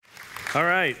All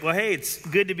right. Well, hey, it's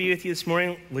good to be with you this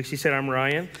morning. Like she said, I'm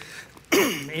Ryan.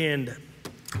 And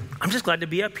I'm just glad to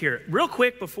be up here. Real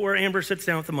quick, before Amber sits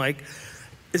down with the mic,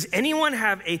 does anyone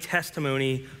have a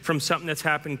testimony from something that's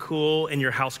happened cool in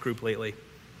your house group lately?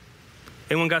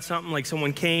 Anyone got something like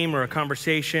someone came or a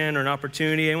conversation or an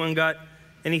opportunity? Anyone got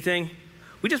anything?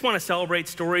 We just want to celebrate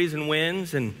stories and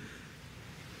wins. And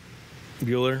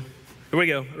Bueller, here we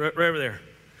go, right over there.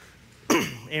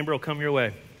 Amber will come your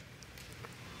way.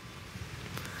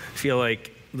 Feel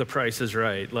like the price is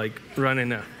right, like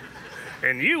running a,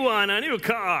 and you want a new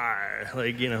car,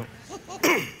 like, you know. I've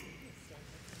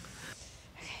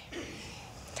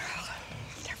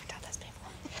never done this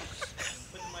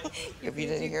before. If you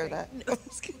didn't hear that. No,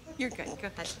 you're good, go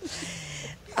ahead.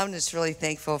 I'm just really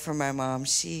thankful for my mom.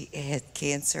 She had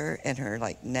cancer in her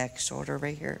neck, shoulder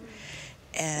right here.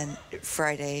 And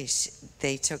Friday,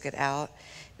 they took it out.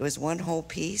 It was one whole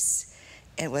piece.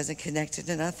 It wasn't connected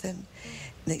to nothing.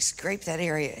 And they scraped that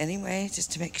area anyway,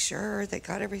 just to make sure they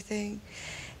got everything.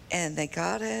 And they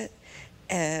got it.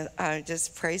 And I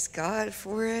just praise God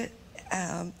for it.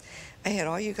 I had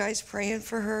all you guys praying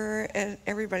for her and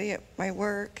everybody at my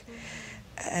work.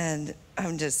 And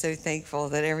I'm just so thankful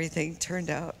that everything turned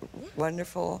out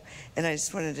wonderful. And I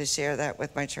just wanted to share that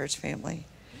with my church family.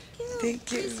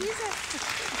 Thank you.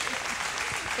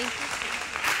 Thank you.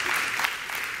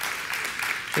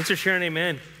 Thanks for sharing,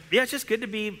 amen. Yeah, it's just good to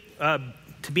be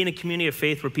in a community of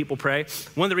faith where people pray.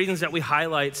 One of the reasons that we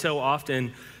highlight so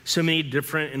often so many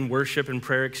different in worship and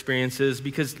prayer experiences,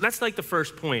 because that's like the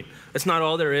first point. That's not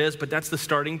all there is, but that's the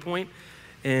starting point.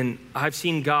 And I've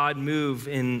seen God move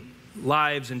in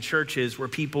lives and churches where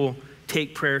people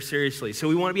take prayer seriously. So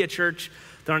we want to be a church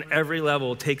that on every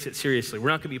level takes it seriously. We're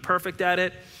not going to be perfect at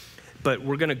it, but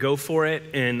we're going to go for it.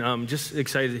 And I'm just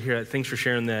excited to hear that. Thanks for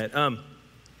sharing that.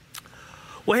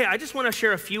 Well, hey, I just want to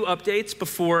share a few updates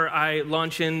before I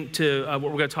launch into what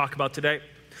we're going to talk about today.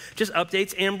 Just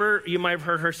updates. Amber, you might have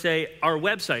heard her say our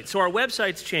website. So our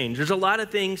website's changed. There's a lot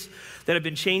of things that have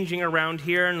been changing around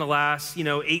here in the last,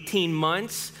 18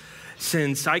 months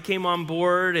since I came on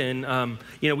board. And,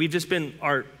 we've just been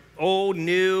our old,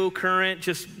 new, current,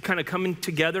 just kind of coming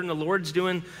together. And the Lord's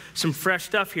doing some fresh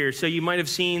stuff here. So you might have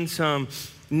seen some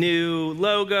new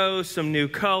logos, some new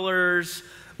colors.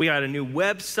 We got a new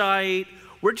website.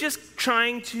 We're just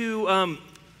trying to,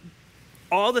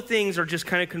 all the things are just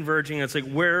kind of converging. It's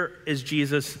like, where is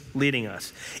Jesus leading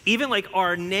us? Even like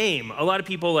our name, a lot of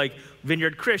people like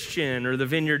Vineyard Christian or the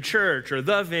Vineyard Church or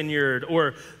the Vineyard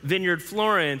or Vineyard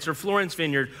Florence or Florence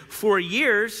Vineyard. For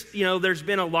years, there's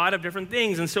been a lot of different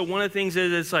things. And so one of the things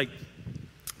is it's like,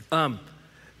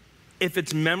 if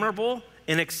it's memorable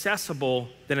and accessible,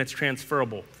 then it's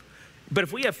transferable. But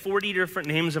if we have 40 different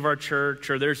names of our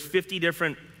church or there's 50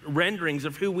 different renderings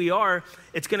of who we are,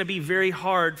 it's going to be very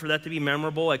hard for that to be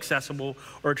memorable, accessible,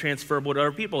 or transferable to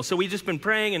other people. So we've just been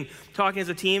praying and talking as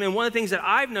a team. And one of the things that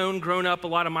I've known grown up a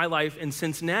lot of my life in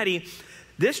Cincinnati,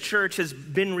 this church has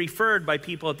been referred by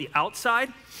people at the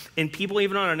outside and people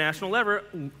even on a national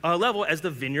level as the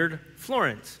Vineyard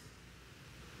Florence.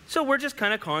 So we're just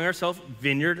kind of calling ourselves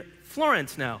Vineyard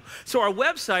Florence now. So our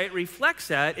website reflects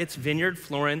that. It's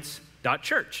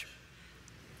vineyardflorence.church.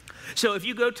 So if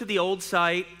you go to the old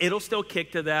site, it'll still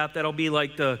kick to that. That'll be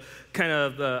like the kind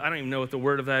of I don't even know what the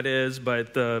word of that is,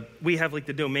 but we have like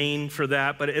the domain for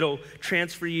that, but it'll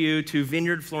transfer you to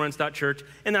vineyardflorence.church,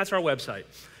 and that's our website.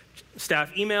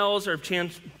 Staff emails are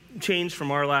changed from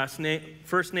our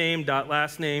first name dot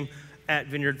last name at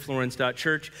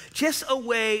vineyardflorence.church. Just a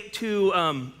way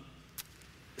to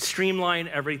streamline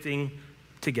everything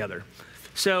together.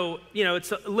 So,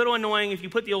 it's a little annoying. If you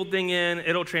put the old thing in,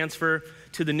 it'll transfer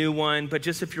to the new one. But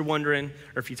just if you're wondering,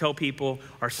 or if you tell people,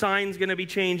 our sign's going to be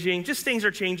changing. Just things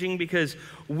are changing because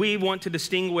we want to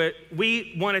distinguish.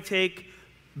 We want to take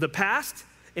the past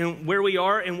and where we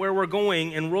are and where we're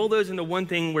going and roll those into one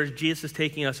thing where Jesus is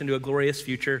taking us into a glorious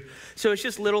future. So it's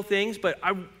just little things, but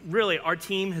our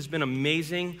team has been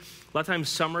amazing. A lot of times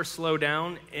summers slow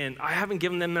down, and I haven't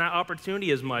given them that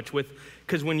opportunity as much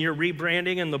because when you're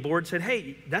rebranding and the board said,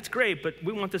 hey, that's great, but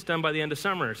we want this done by the end of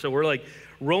summer. So we're like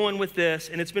rolling with this,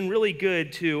 and it's been really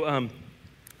good to,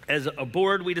 as a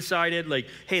board, we decided like,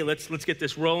 hey, let's get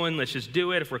this rolling. Let's just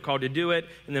do it if we're called to do it.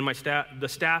 And then the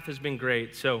staff has been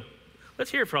great. So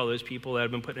let's hear it for all those people that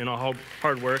have been putting in all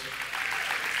hard work.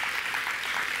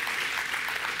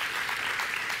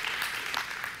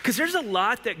 Because there's a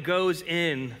lot that goes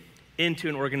into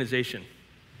an organization.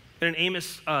 And in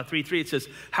Amos 3:3, it says,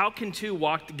 how can two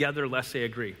walk together lest they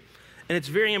agree? And it's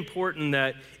very important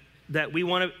that we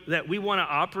want to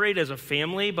operate as a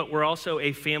family, but we're also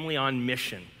a family on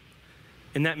mission.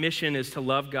 And that mission is to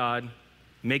love God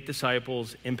make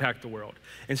disciples, impact the world.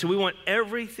 And so we want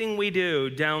everything we do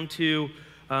down to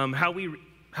how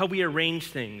we arrange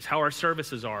things, how our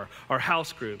services are, our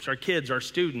house groups, our kids, our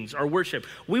students, our worship.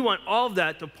 We want all of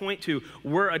that to point to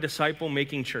we're a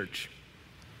disciple-making church.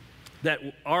 That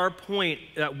our point,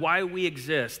 that why we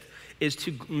exist is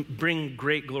to bring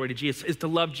great glory to Jesus, is to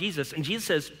love Jesus. And Jesus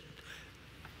says,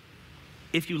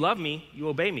 if you love me, you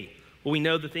obey me. Well, we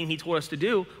know the thing he told us to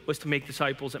do was to make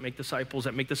disciples that make disciples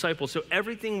that make disciples. So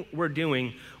everything we're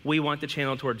doing, we want to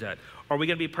channel towards that. Are we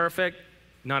going to be perfect?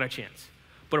 Not a chance.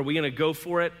 But are we going to go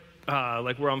for it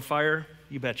like we're on fire?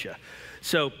 You betcha.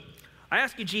 So I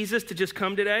ask you, Jesus, to just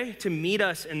come today to meet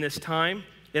us in this time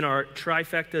in our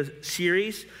Trifecta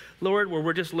series, Lord, where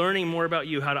we're just learning more about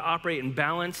you, how to operate in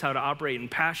balance, how to operate in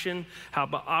passion, how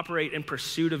to operate in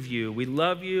pursuit of you. We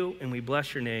love you and we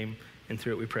bless your name, and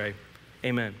through it we pray.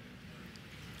 Amen.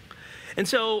 And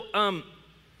so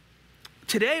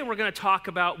today we're going to talk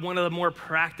about one of the more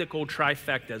practical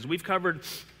trifectas. We've covered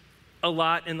a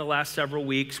lot in the last several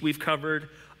weeks. We've covered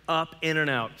up, in, and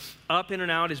out. Up, in,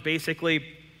 and out is basically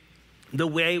the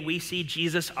way we see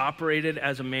Jesus operated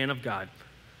as a man of God.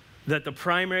 That the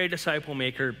primary disciple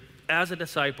maker, as a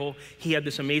disciple, he had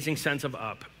this amazing sense of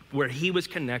up, where he was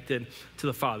connected to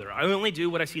the Father. I only do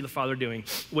what I see the Father doing,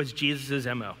 was Jesus'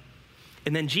 MO.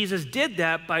 And then Jesus did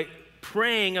that by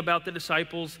praying about the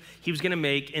disciples he was going to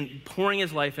make and pouring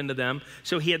his life into them.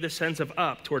 So he had this sense of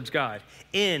up towards God,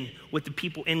 in with the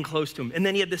people in close to him. And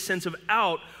then he had this sense of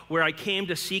out, where I came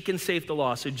to seek and save the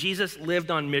lost. So Jesus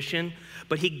lived on mission,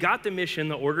 but he got the mission,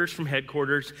 the orders from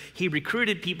headquarters. He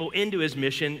recruited people into his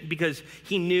mission because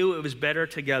he knew it was better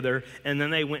together. And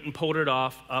then they went and pulled it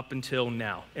off up until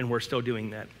now. And we're still doing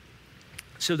that.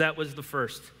 So that was the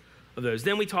first of those.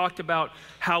 Then we talked about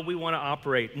how we want to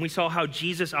operate, and we saw how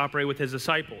Jesus operated with his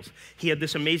disciples. He had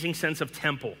this amazing sense of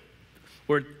temple,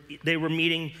 where they were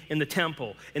meeting in the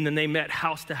temple, and then they met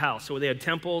house to house. So they had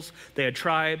temples, they had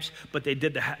tribes, but they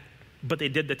did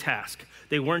the task.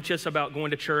 They weren't just about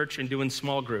going to church and doing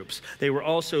small groups. They were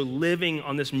also living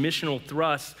on this missional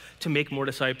thrust to make more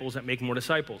disciples that make more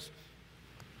disciples.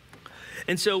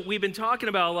 And so we've been talking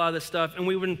about a lot of this stuff, and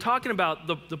we've been talking about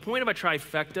the point of a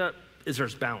trifecta is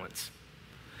there's balance.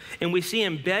 And we see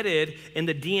embedded in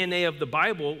the DNA of the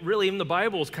Bible, really even the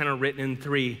Bible is kind of written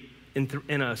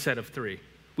in a set of three.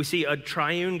 We see a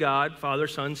triune God, Father,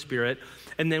 Son, Spirit,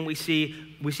 and then we see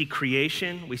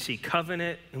creation, we see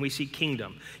covenant, and we see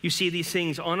kingdom. You see these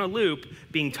things on a loop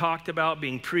being talked about,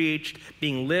 being preached,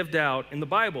 being lived out in the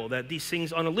Bible, that these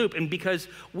things on a loop. And because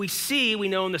we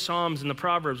know in the Psalms and the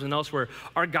Proverbs and elsewhere,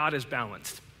 our God is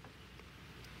balanced.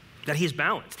 That he's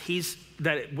balanced.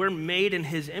 That we're made in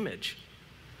his image.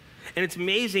 And it's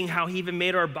amazing how he even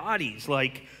made our bodies,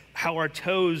 like how our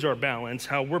toes are balanced,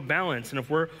 how we're balanced. And if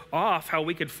we're off, how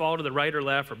we could fall to the right or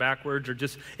left or backwards, or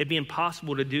just it'd be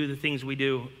impossible to do the things we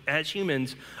do as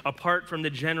humans apart from the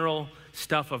general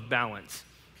stuff of balance.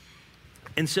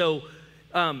 And so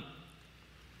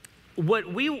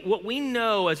what we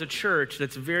know as a church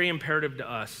that's very imperative to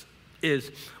us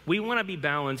is we want to be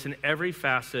balanced in every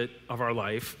facet of our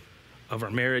life, of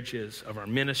our marriages, of our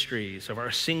ministries, of our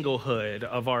singlehood,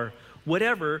 of our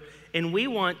whatever, and we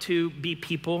want to be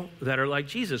people that are like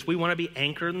Jesus. We want to be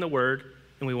anchored in the Word,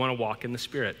 and we want to walk in the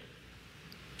Spirit.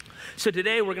 So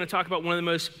today we're going to talk about one of the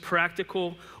most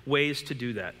practical ways to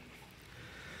do that.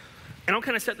 And I'll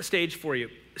kind of set the stage for you.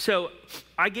 So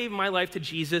I gave my life to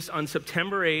Jesus on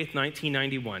September 8th,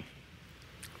 1991.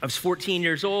 I was 14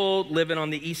 years old, living on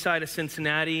the east side of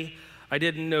Cincinnati. I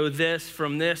didn't know this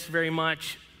from this very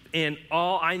much. And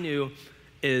all I knew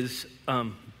is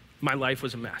my life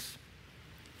was a mess.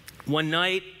 One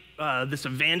night, this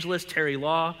evangelist, Terry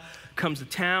Law, comes to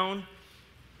town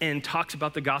and talks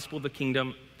about the gospel of the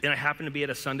kingdom. And I happened to be at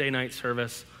a Sunday night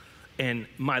service, and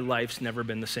my life's never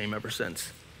been the same ever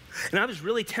since. And I was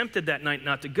really tempted that night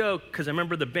not to go because I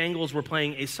remember the Bengals were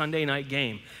playing a Sunday night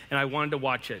game, and I wanted to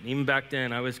watch it. And even back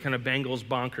then, I was kind of Bengals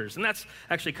bonkers. And that's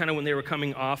actually kind of when they were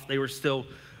coming off. They were still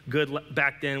good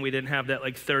back then. We didn't have that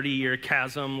like 30-year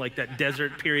chasm, like that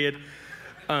desert period.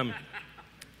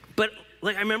 But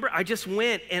like I remember I just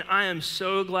went, and I am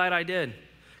so glad I did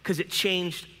because it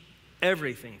changed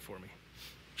everything for me.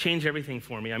 Changed everything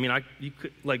for me. I mean, you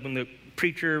could, like when the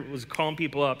preacher was calling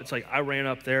people up, it's like I ran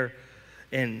up there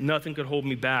and nothing could hold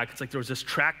me back. It's like there was this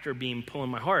tractor beam pulling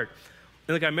my heart.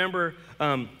 And like I remember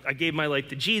I gave my life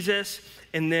to Jesus,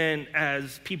 and then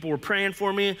as people were praying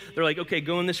for me, they're like, okay,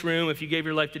 go in this room if you gave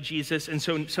your life to Jesus. And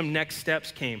so some next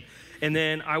steps came. And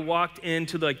then I walked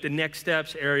into like the next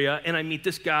steps area, and I meet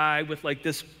this guy with like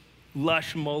this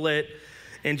lush mullet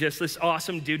and just this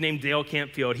awesome dude named Dale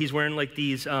Campfield. He's wearing like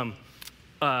these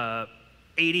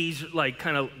 80s, like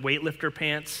kind of weightlifter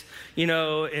pants, you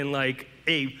know, and like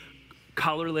a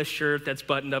collarless shirt that's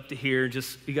buttoned up to here.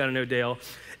 Just, you got to know Dale.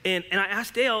 And I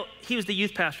asked Dale, he was the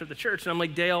youth pastor at the church, and I'm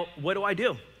like, Dale, what do I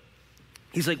do?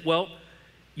 He's like, well,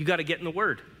 you got to get in the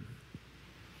Word.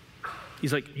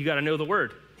 He's like, you got to know the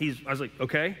Word. I was like,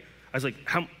 okay. I was like,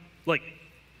 how, like,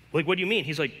 what do you mean?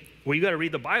 He's like, well, you got to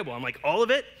read the Bible. I'm like, all of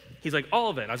it? He's like, all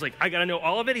of it. I was like, I got to know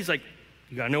all of it? He's like,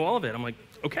 you got to know all of it. I'm like,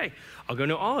 okay, I'll go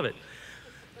know all of it.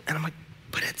 And I'm like,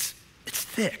 but it's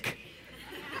thick.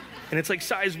 And it's like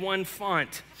size 1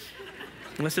 font.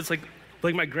 Unless it's like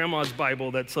my grandma's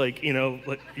Bible that's like, you know,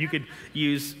 like you could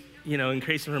use, you know, in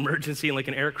case of emergency in like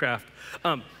an aircraft.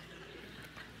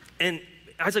 And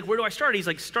I was like, where do I start? He's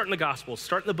like, start in the Gospels,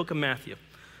 start in the book of Matthew.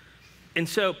 And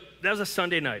so that was a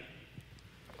Sunday night.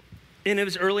 And it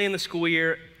was early in the school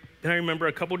year. And I remember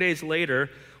a couple days later,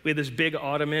 we had this big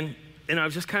ottoman, and I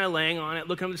was just kind of laying on it,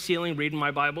 looking at the ceiling, reading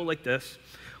my Bible like this,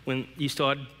 when you still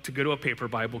had to go to a paper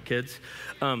Bible, kids,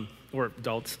 or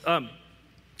adults. And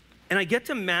I get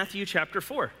to Matthew chapter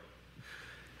 4.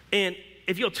 And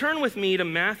if you'll turn with me to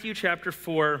Matthew chapter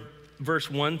 4,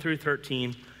 verse 1 through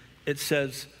 13, it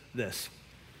says this.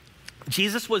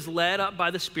 Jesus was led up by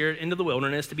the Spirit into the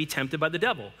wilderness to be tempted by the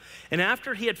devil. And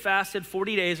after he had fasted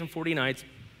 40 days and 40 nights,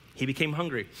 he became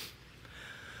hungry.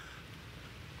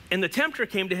 And the tempter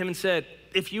came to him and said,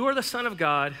 if you are the Son of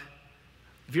God,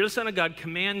 if you're the Son of God,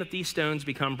 command that these stones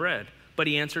become bread. But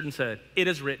he answered and said, it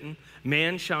is written,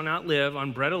 man shall not live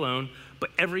on bread alone,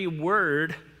 but every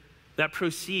word that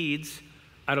proceeds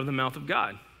out of the mouth of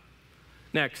God.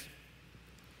 Next.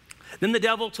 Then the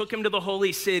devil took him to the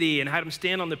holy city and had him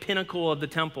stand on the pinnacle of the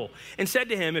temple and said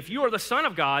to him, if you are the Son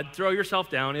of God, throw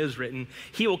yourself down, it is written,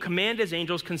 he will command his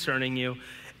angels concerning you,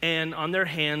 and on their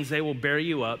hands they will bear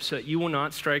you up so that you will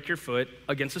not strike your foot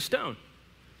against a stone.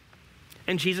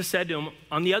 And Jesus said to him,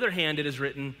 on the other hand, it is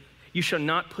written, you shall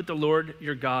not put the Lord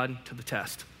your God to the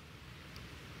test.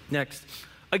 Next.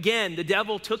 Again, the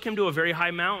devil took him to a very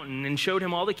high mountain and showed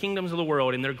him all the kingdoms of the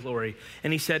world in their glory.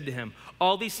 And he said to him,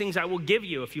 all these things I will give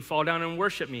you if you fall down and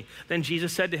worship me. Then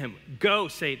Jesus said to him, go,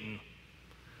 Satan,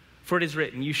 for it is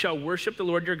written, you shall worship the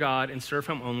Lord your God and serve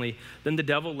him only. Then the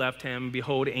devil left him.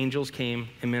 Behold, angels came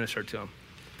and ministered to him.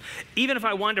 Even if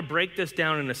I wanted to break this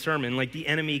down in a sermon, like the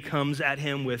enemy comes at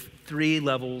him with 3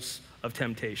 levels of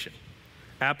temptation: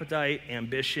 appetite,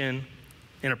 ambition,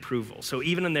 and approval. So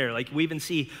even in there, like we even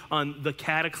see on the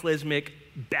cataclysmic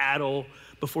battle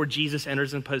before Jesus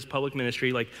enters into his public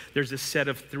ministry, like there's this set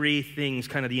of 3 things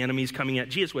kind of the enemy's coming at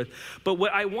Jesus with. But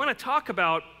what I want to talk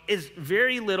about is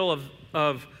very little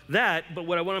of that, but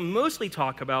what I want to mostly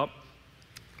talk about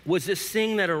was this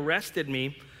thing that arrested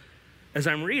me as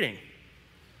I'm reading.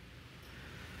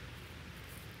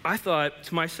 I thought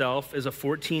to myself, as a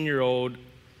 14-year-old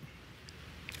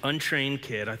untrained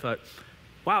kid, I thought,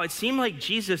 wow, it seemed like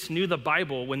Jesus knew the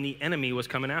Bible when the enemy was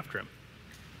coming after him.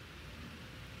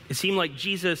 It seemed like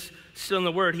Jesus stood on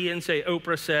the word. He didn't say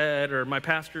Oprah said, or my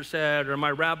pastor said, or my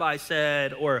rabbi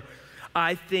said, or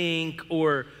I think,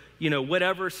 or, you know,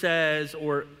 whatever says,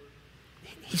 or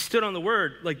he stood on the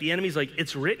word. Like the enemy's like,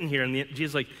 it's written here. And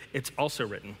Jesus is like, it's also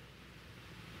written.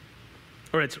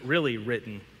 Or it's really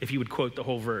written, if you would quote the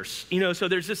whole verse. You know, so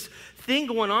there's this thing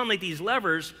going on, like these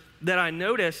levers, that I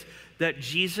noticed that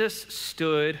Jesus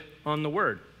stood on the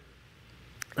word.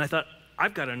 And I thought,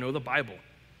 I've got to know the Bible.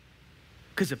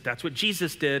 Because if that's what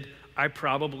Jesus did, I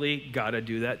probably got to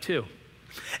do that too.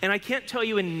 And I can't tell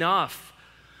you enough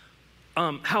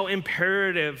how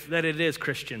imperative that it is,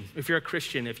 Christian. If you're a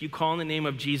Christian, if you call in the name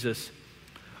of Jesus,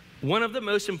 one of the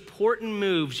most important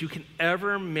moves you can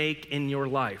ever make in your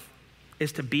life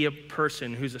is to be a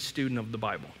person who's a student of the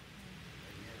Bible,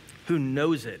 who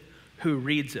knows it, who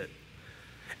reads it.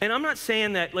 And I'm not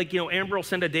saying that, like, you know, Amber will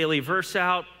send a daily verse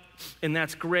out, and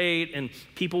that's great, and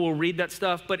people will read that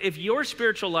stuff. But if your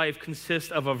spiritual life consists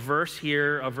of a verse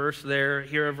here, a verse there,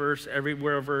 here a verse,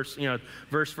 everywhere a verse, you know,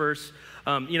 verse,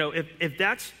 you know, if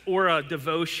that's, or a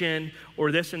devotion,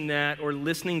 or this and that, or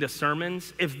listening to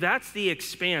sermons, if that's the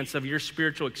expanse of your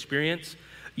spiritual experience,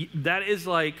 that is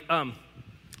like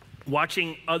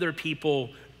watching other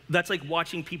people, that's like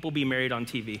watching people be married on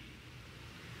TV.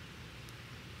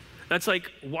 That's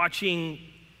like watching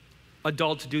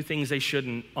adults do things they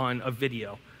shouldn't on a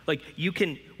video. Like, you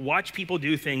can watch people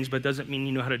do things, but doesn't mean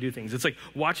you know how to do things. It's like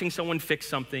watching someone fix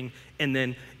something and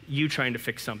then you trying to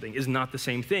fix something is not the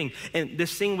same thing. And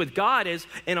this thing with God is,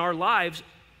 in our lives,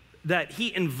 that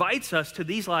he invites us to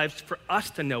these lives for us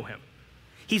to know him.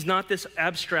 He's not this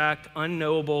abstract,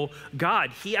 unknowable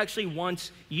God. He actually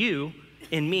wants you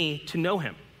and me to know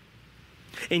him.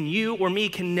 And you or me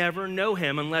can never know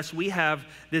him unless we have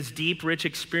this deep, rich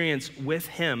experience with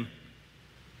him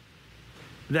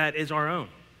that is our own.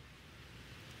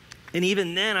 And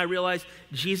even then, I realized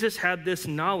Jesus had this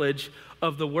knowledge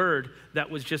of the word that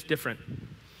was just different.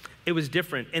 It was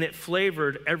different, and it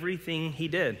flavored everything he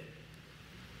did.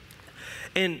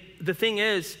 And the thing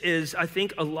is I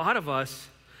think a lot of us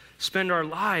spend our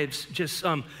lives just,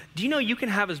 do you know you can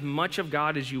have as much of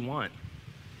God as you want?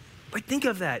 Like, think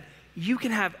of that. You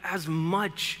can have as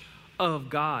much of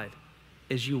God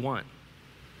as you want.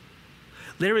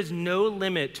 There is no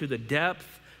limit to the depth,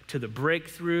 to the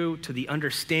breakthrough, to the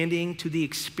understanding, to the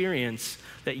experience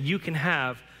that you can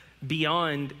have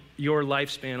beyond your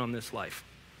lifespan on this life,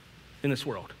 in this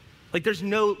world. Like, there's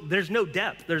no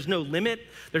depth, there's no limit,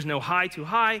 there's no high too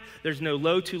high, there's no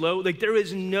low too low. Like, there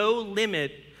is no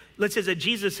limit. Let's say that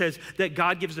Jesus says that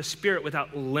God gives the Spirit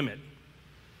without limit.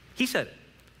 He said it,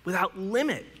 without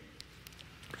limit.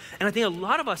 And I think a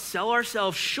lot of us sell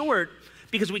ourselves short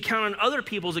because we count on other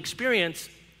people's experience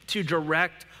to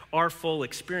direct our full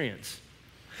experience.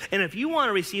 And if you want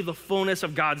to receive the fullness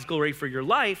of God's glory for your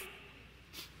life,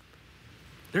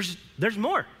 there's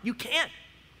more. You can.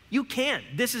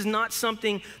 This is not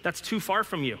something that's too far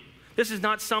from you. This is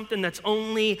not something that's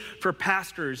only for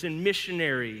pastors and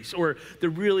missionaries or the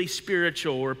really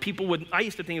spiritual or people with, I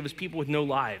used to think of as people with no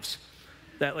lives.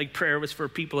 That like prayer was for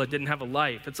people that didn't have a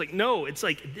life. It's like, no, it's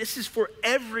like this is for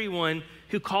everyone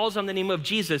who calls on the name of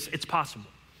Jesus. It's possible.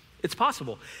 It's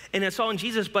possible. And it's all in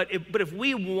Jesus. But if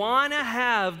we want to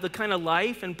have the kind of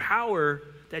life and power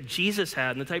that Jesus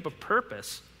had and the type of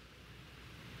purpose,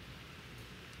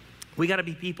 we got to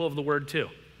be people of the word too.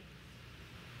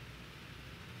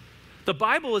 The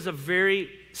Bible is a very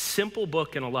simple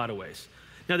book in a lot of ways.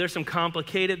 Now, there's some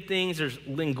complicated things. There's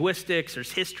linguistics.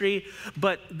 There's history.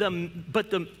 But the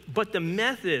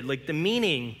method, like the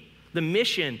meaning, the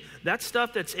mission, that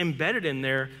stuff that's embedded in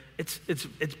there, it's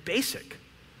basic.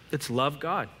 It's love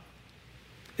God.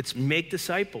 It's make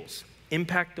disciples,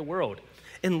 impact the world.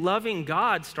 And loving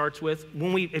God starts with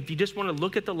if you just want to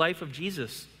look at the life of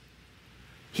Jesus,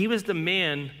 he was the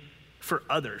man for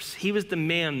others. He was the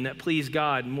man that pleased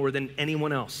God more than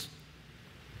anyone else.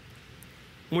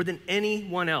 More than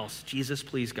anyone else, Jesus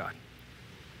pleased God.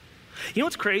 You know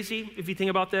what's crazy if you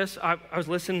think about this? I was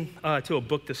listening to a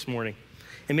book this morning,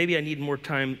 and maybe I need more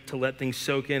time to let things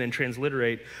soak in and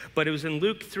transliterate, but it was in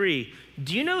Luke 3.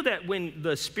 Do you know that when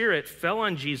the Spirit fell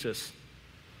on Jesus,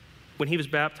 when he was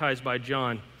baptized by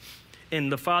John,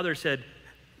 and the Father said,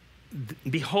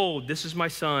 "Behold, this is my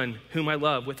Son, whom I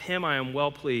love. With him I am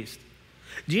well pleased."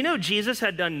 Do you know Jesus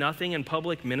had done nothing in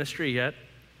public ministry yet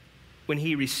when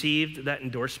he received that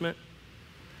endorsement?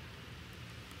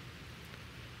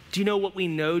 Do you know what we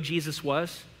know Jesus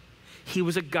was? He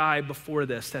was a guy before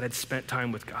this that had spent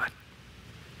time with God.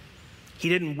 He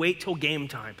didn't wait till game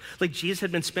time. Like Jesus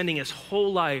had been spending his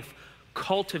whole life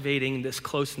cultivating this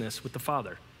closeness with the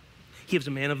Father. He was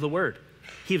a man of the word.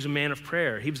 He was a man of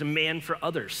prayer. He was a man for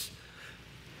others.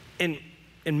 And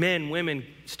men, women,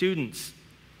 students,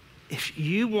 if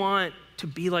you want to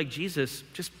be like Jesus,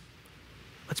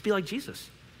 let's be like Jesus.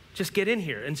 Just get in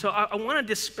here. And so I want to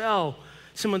dispel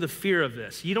some of the fear of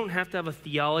this. You don't have to have a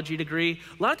theology degree.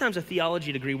 A lot of times a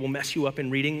theology degree will mess you up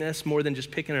in reading this more than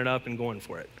just picking it up and going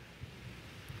for it.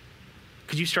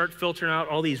 Because you start filtering out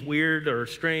all these weird or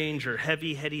strange or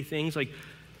heavy, heady things. Like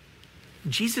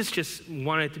Jesus just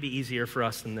wanted it to be easier for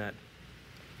us than that.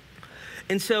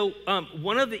 And so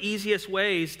one of the easiest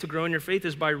ways to grow in your faith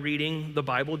is by reading the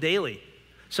Bible daily.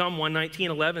 Psalm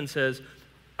 119:11 says,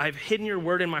 "I've hidden your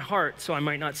word in my heart so I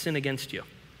might not sin against you."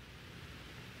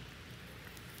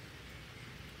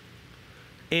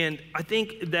 And I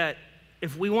think that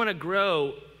if we want to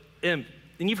grow, and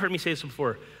you've heard me say this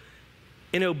before,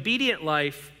 an obedient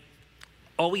life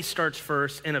always starts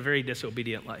first in a very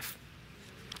disobedient life,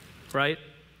 right?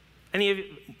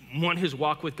 Anyone who's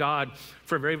walked with God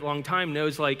for a very long time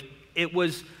knows like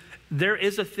there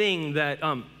is a thing that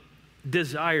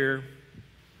desire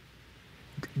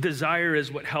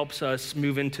is what helps us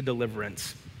move into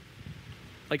deliverance.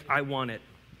 Like, I want it.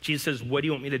 Jesus says, "What do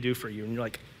you want me to do for you?" And you're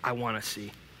like, "I want to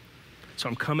see. So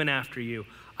I'm coming after you.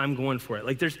 I'm going for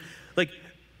it."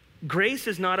 Grace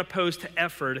is not opposed to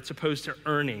effort. It's opposed to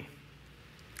earning.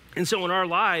 And so in our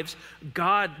lives,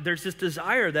 God, there's this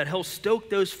desire that he'll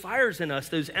stoke those fires in us,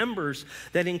 those embers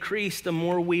that increase the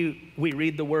more we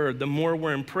read the word, the more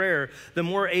we're in prayer, the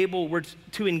more able we're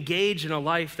to engage in a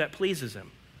life that pleases him.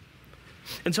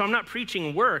 And so I'm not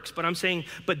preaching works, but I'm saying,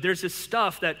 but there's this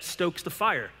stuff that stokes the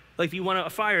fire. Like if you want a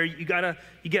fire, you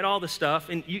get all the stuff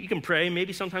and you can pray.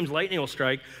 Maybe sometimes lightning will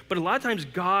strike, but a lot of times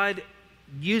God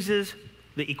uses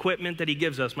the equipment that he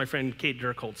gives us, my friend Kate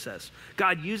Dirkholt says.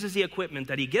 God uses the equipment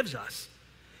that he gives us.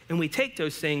 And we take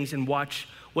those things and watch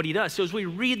what he does. So as we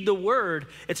read the word,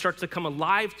 it starts to come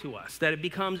alive to us, that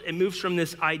it moves from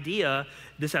this idea,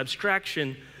 this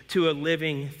abstraction, to a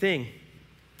living thing.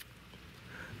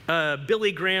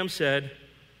 Billy Graham said,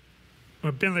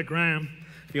 Or Billy Graham,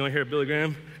 if you want to hear Billy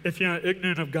Graham? if you're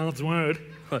ignorant of God's word,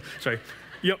 Sorry.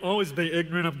 you'll always be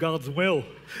ignorant of God's will.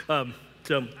 So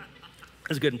that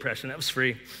was a good impression. That was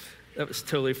free. That was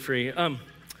totally free.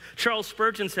 Charles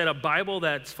Spurgeon said, a Bible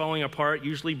that's falling apart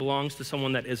usually belongs to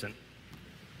someone that isn't.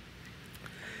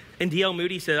 And D.L.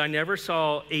 Moody said, I never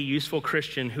saw a useful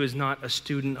Christian who is not a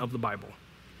student of the Bible.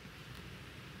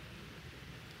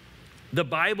 The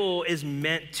Bible is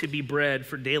meant to be bread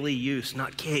for daily use,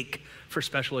 not cake for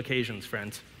special occasions,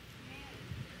 friends.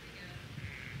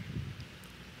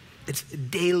 It's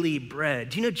daily bread.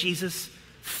 Do you know Jesus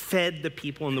fed the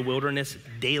people in the wilderness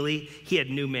daily? He had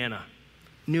new manna.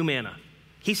 New manna.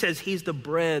 He says he's the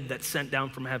bread that's sent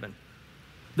down from heaven.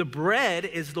 The bread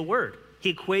is the word.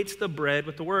 He equates the bread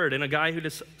with the word. And a guy who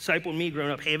discipled me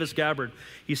growing up, Havis Gabbard,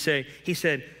 he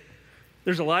said,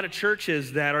 there's a lot of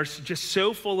churches that are just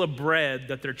so full of bread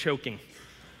that they're choking,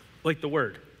 like the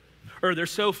word. Or they're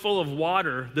so full of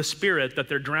water, the Spirit, that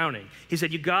they're drowning. He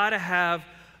said, you gotta have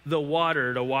the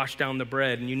water to wash down the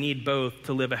bread, and you need both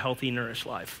to live a healthy, nourished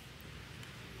life.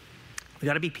 We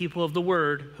gotta be people of the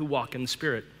word who walk in the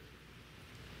Spirit.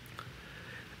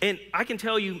 And I can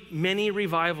tell you many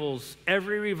revivals,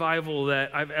 every revival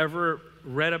that I've ever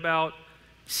read about,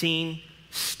 seen,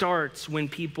 starts when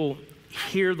people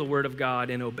hear the word of God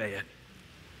and obey it.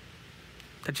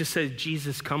 That just says,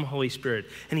 Jesus, come Holy Spirit.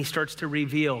 And he starts to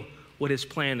reveal what his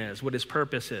plan is, what his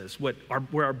purpose is, where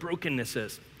our brokenness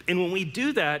is. And when we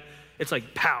do that, it's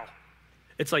like pow.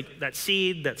 It's like that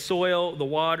seed, that soil, the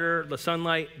water, the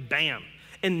sunlight, bam.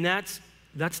 And that's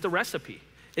the recipe,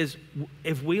 is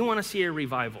if we want to see a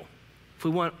revival, if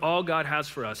we want all God has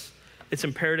for us, it's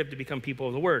imperative to become people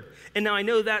of the word. And now I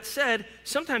know that said,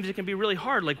 sometimes it can be really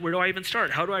hard. Like, where do I even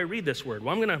start? How do I read this word?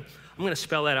 Well, I'm gonna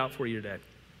spell that out for you today.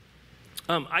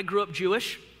 I grew up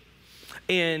Jewish,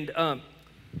 and I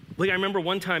remember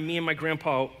one time me and my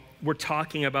grandpa were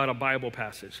talking about a Bible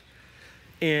passage,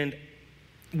 and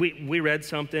we read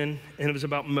something, and it was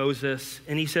about Moses,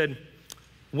 and he said,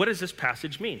 what does this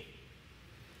passage mean?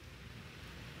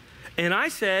 And I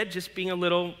said, just being a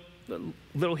little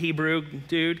Hebrew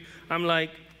dude, I'm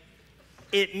like,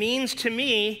 it means to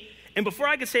me, and before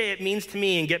I could say it means to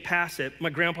me and get past it, my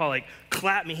grandpa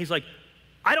clapped me. He's like,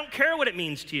 I don't care what it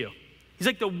means to you. He's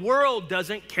like, the world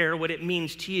doesn't care what it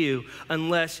means to you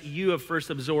unless you have first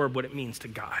absorbed what it means to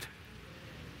God.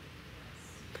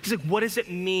 He's like, what does it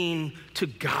mean to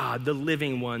God, the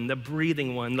living one, the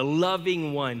breathing one, the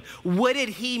loving one? What did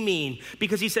he mean?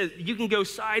 Because he says you can go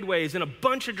sideways in a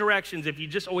bunch of directions if you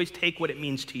just always take what it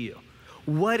means to you.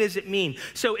 What does it mean?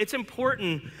 So it's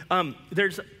important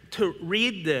to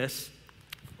read this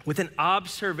with an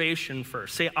observation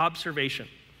first. Say observation.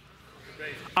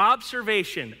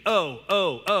 Observation.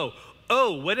 Oh,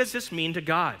 what does this mean to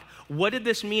God? What did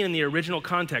this mean in the original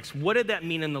context? What did that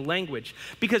mean in the language?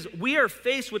 Because we are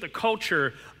faced with a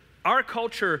culture, our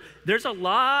culture, there's a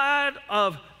lot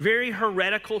of very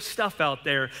heretical stuff out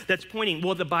there that's pointing,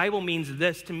 well, the Bible means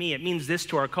this to me. It means this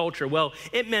to our culture. Well,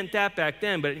 it meant that back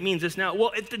then, but it means this now.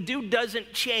 Well, if the dude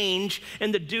doesn't change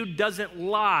and the dude doesn't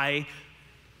lie,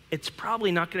 it's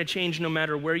probably not going to change no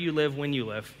matter where you live, when you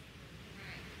live.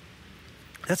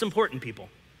 That's important, people.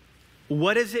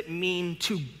 What does it mean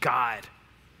to God?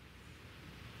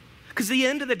 Because at the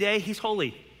end of the day, he's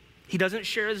holy. He doesn't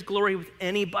share his glory with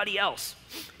anybody else.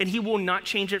 And he will not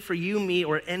change it for you, me,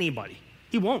 or anybody.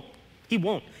 He won't. He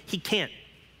won't. He can't.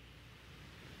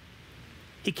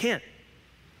 He can't.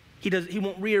 He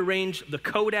won't rearrange the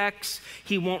codex.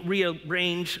 He won't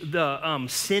rearrange the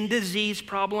sin disease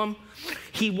problem.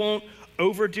 He won't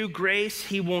overdo grace.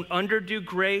 He won't underdo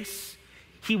grace.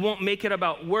 He won't make it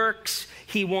about works.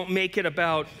 He won't make it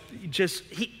about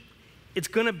it's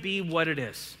going to be what it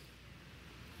is.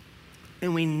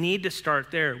 And we need to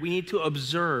start there. We need to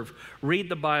observe, read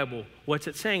the Bible. What's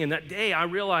it saying? And that day I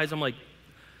realized, I'm like,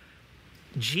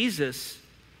 Jesus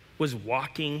was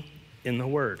walking in the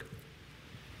Word.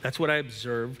 That's what I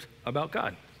observed about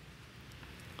God.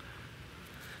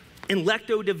 In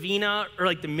Lectio Divina, or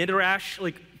like the Midrash,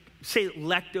 say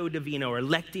Lectio Divina or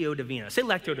Lectio Divina. Say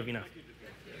Lectio Divina.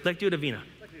 Lectio Divina.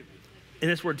 And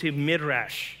this word too,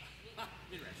 Midrash.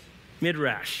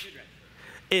 Midrash.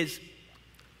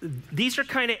 These are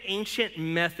kind of ancient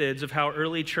methods of how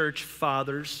early church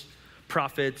fathers,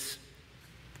 prophets,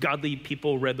 godly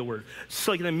people read the word.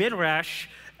 So like the Midrash,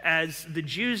 as the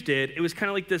Jews did. It was kind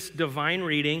of like this divine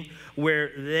reading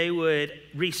where they would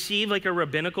receive like a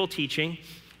rabbinical teaching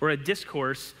or a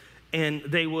discourse, and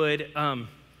they would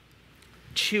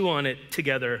chew on it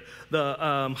together. The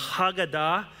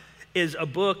Haggadah is a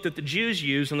book that the Jews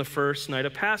use on the first night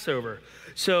of Passover.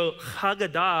 So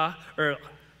Haggadah, or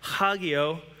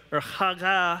Haggio, or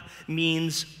Haggah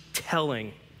means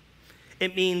telling.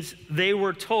 It means they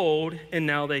were told and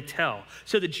now they tell.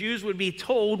 So the Jews would be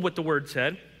told what the word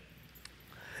said,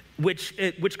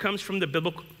 which comes from the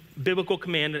biblical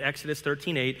command in Exodus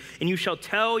 13:8. And you shall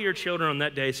tell your children on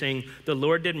that day, saying, the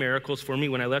Lord did miracles for me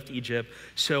when I left Egypt,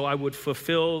 so I would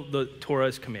fulfill the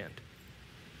Torah's command.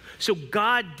 So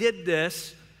God did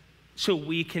this so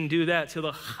we can do that. So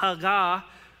the Haggah,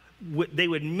 they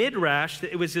would midrash.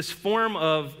 It was this form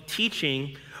of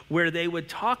teaching where they would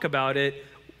talk about it,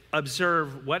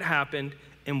 observe what happened,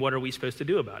 and what are we supposed to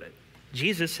do about it.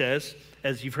 Jesus says,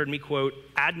 as you've heard me quote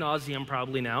ad nauseum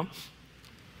probably now,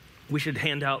 we should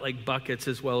hand out like buckets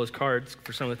as well as cards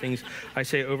for some of the things I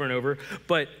say over and over.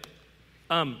 But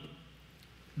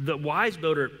the wise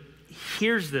builder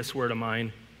hears this word of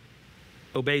mine,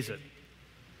 obeys it.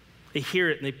 They hear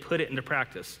it and they put it into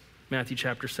practice. Matthew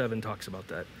chapter 7 talks about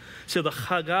that. So the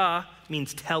Haggah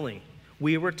means telling.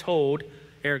 We were told,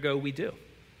 ergo we do.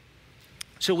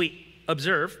 So we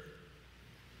observe,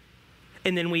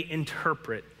 and then we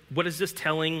interpret. What does this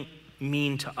telling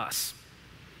mean to us?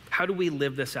 How do we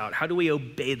live this out? How do we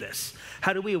obey this?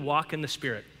 How do we walk in the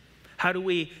Spirit? How do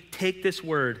we take this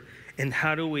word, and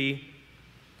how do we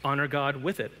honor God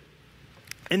with it?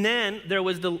 And then there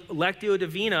was the Lectio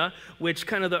Divina, which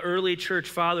kind of the early church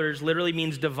fathers literally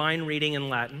means divine reading in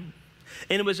Latin.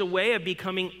 And it was a way of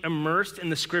becoming immersed in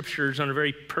the scriptures on a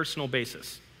very personal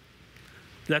basis.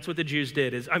 That's what the Jews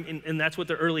did, and that's what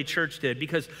the early church did.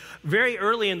 Because very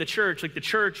early in the church, like the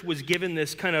church was given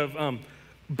this kind of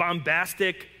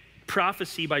bombastic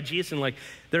prophecy by Jesus, and like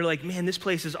they're like, man, this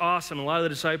place is awesome. A lot of the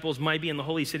disciples might be in the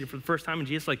holy city for the first time, and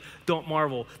Jesus like, don't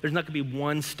marvel. There's not going to be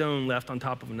one stone left on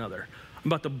top of another. I'm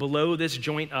about to blow this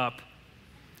joint up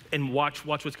and watch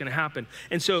what's going to happen.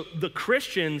 And so the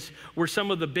Christians were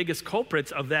some of the biggest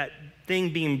culprits of that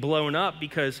thing being blown up,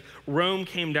 because Rome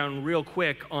came down real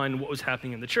quick on what was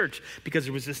happening in the church, because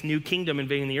there was this new kingdom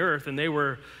invading the earth, and they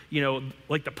were,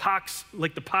 like the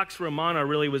Pax Romana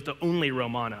really was the only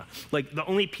Romana. Like the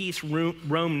only peace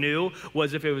Rome knew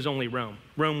was if it was only Rome.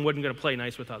 Rome wasn't going to play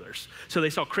nice with others. So they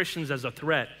saw Christians as a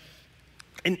threat.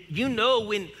 And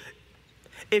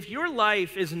if your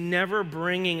life is never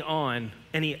bringing on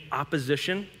any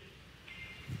opposition,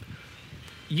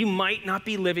 you might not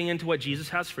be living into what Jesus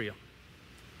has for you.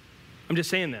 I'm just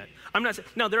saying that. I'm not saying,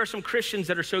 no, there are some Christians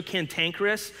that are so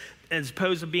cantankerous, as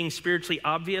opposed to being spiritually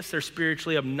obvious, they're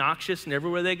spiritually obnoxious, and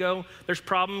everywhere they go, there's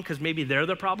problem because maybe they're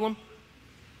the problem.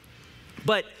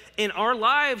 But in our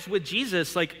lives with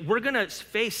Jesus, like we're gonna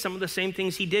face some of the same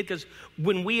things he did, because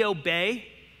when we obey,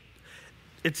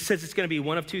 it says it's gonna be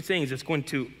one of two things. It's going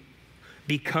to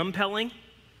be compelling,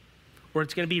 or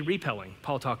it's gonna be repelling.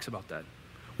 Paul talks about that.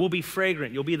 We'll be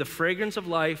fragrant. You'll be the fragrance of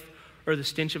life or the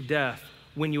stench of death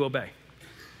when you obey.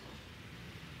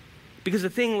 Because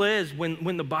the thing is,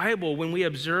 when the Bible, when we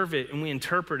observe it and we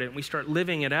interpret it and we start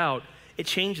living it out, it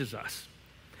changes us.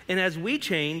 And as we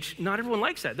change, not everyone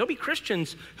likes that. There'll be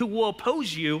Christians who will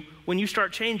oppose you when you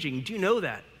start changing. Do you know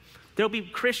that? There'll be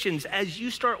Christians, as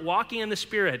you start walking in the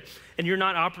Spirit and you're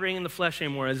not operating in the flesh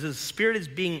anymore, as the Spirit is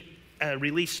being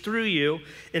released through you,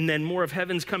 and then more of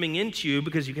heaven's coming into you,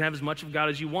 because you can have as much of God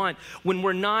as you want. When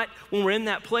we're in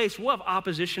that place, we'll have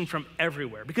opposition from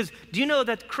everywhere. Because do you know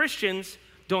that Christians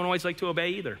don't always like to obey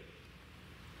either?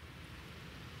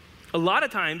 A lot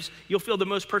of times, you'll feel the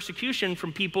most persecution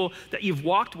from people that you've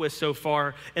walked with so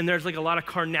far, and there's like a lot of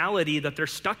carnality that they're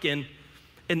stuck in,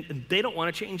 and they don't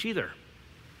want to change either.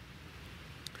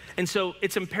 And so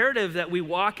it's imperative that we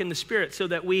walk in the Spirit, so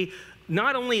that we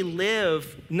not only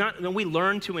we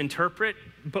learn to interpret,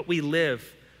 but we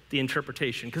live the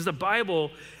interpretation. Because the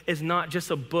Bible is not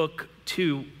just a book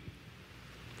to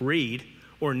read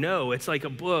or know, it's like a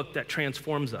book that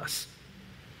transforms us.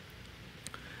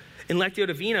 And Lectio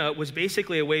Divina was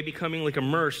basically a way of becoming like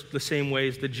immersed the same way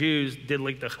as the Jews did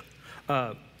like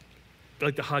the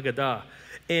Haggadah.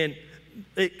 And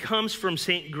it comes from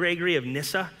St. Gregory of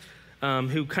Nyssa,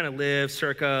 who kind of lived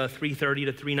circa 330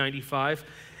 to 395.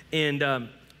 And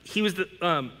he was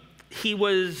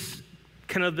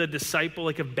kind of the disciple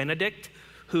like of Benedict,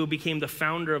 who became the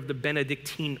founder of the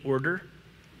Benedictine order.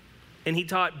 And he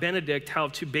taught Benedict how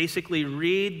to basically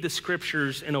read the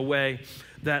scriptures in a way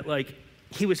that like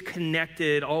he was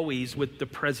connected always with the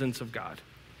presence of God.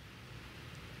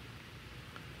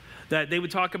 That they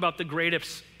would talk about the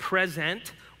greatest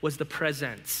present was the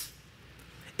presence.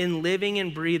 In living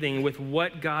and breathing with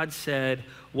what God said,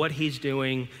 what he's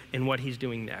doing, and what he's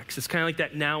doing next. It's kind of like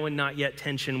that now and not yet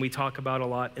tension we talk about a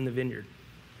lot in the vineyard.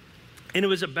 And it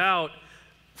was about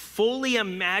fully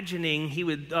imagining, he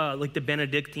would, like the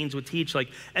Benedictines would teach, like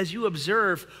as you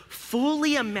observe,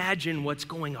 fully imagine what's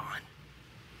going on.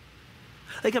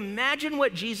 Like imagine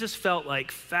what Jesus felt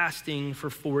like fasting for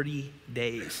 40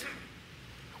 days.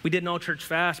 We did an all-church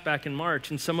fast back in March,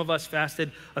 and some of us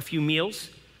fasted a few meals,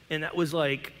 and that was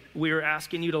like we were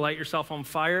asking you to light yourself on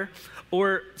fire.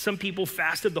 Or some people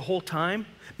fasted the whole time.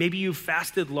 Maybe you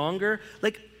fasted longer,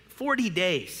 like 40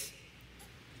 days.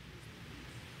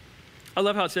 I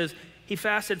love how it says, he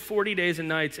fasted 40 days and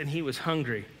nights, and he was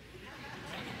hungry.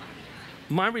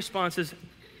 My response is,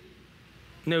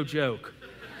 no joke.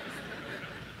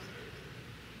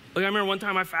 Like I remember one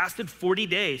time I fasted 40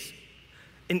 days,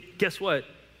 and guess what?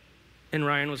 And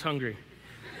Ryan was hungry.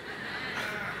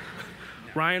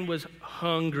 Ryan was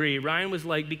hungry. Ryan was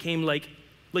became like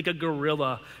a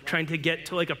gorilla trying to get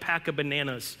to like a pack of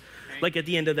bananas. Like at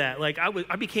the end of that, like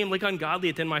I became like ungodly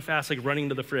at the end of my fast, like running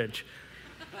to the fridge.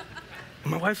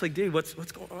 And my wife's like, dude, what's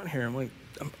going on here? I'm like,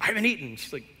 I haven't eaten.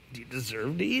 She's like, do you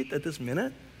deserve to eat at this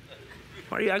minute?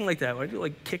 Why are you acting like that? Why do you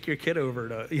like kick your kid over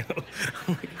to,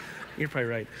 I'm like, you're probably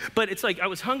right. But it's like I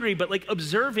was hungry, but like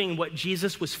observing what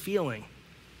Jesus was feeling.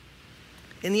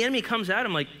 And the enemy comes at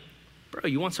him like, bro,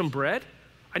 you want some bread?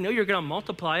 I know you're going to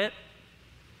multiply it.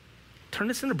 Turn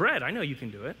this into bread. I know you can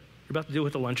do it. You're about to do it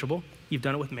with a Lunchable. You've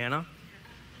done it with manna.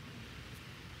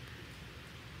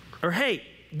 Or hey,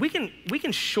 we can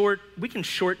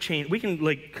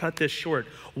cut this short.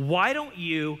 Why don't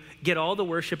you get all the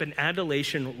worship and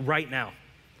adulation right now?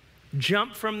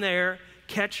 Jump from there,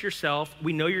 catch yourself.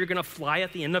 We know you're going to fly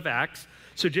at the end of Acts,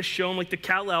 so just show them like the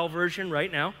Kal-El version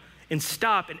right now and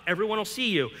stop, and everyone will see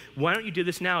you. Why don't you do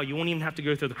this now? You won't even have to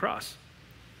go through the cross.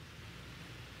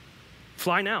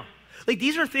 Fly now. Like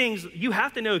these are things, you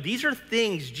have to know, these are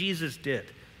things Jesus did.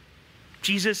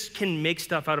 Jesus can make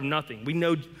stuff out of nothing. We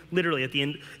know literally at the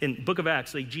end, in book of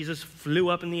Acts, like Jesus flew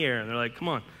up in the air and they're like, come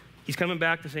on, he's coming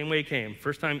back the same way he came.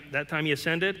 First time, that time he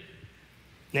ascended,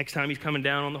 next time he's coming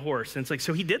down on the horse. And it's like,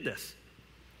 so he did this.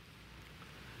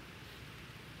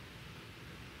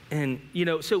 And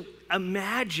so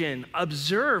imagine,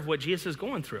 observe what Jesus is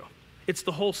going through. It's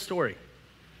the whole story.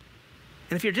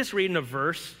 And if you're just reading a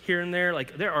verse here and there,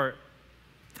 like there are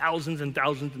thousands and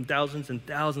thousands and thousands and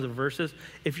thousands of verses.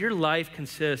 If your life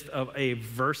consists of a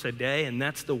verse a day, and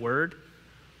that's the word,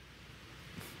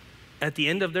 at the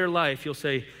end of their life, you'll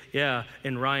say, yeah,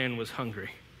 and Ryan was hungry.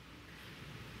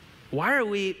 Why are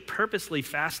we purposely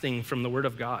fasting from the word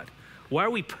of God? Why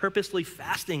are we purposely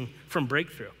fasting from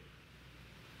breakthrough?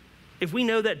 If we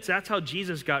know that that's how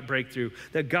Jesus got breakthrough,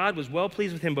 that God was well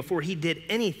pleased with him before he did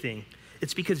anything,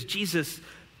 it's because Jesus,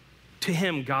 to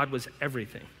him, God was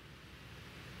everything.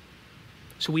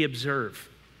 So we observe,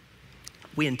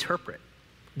 we interpret.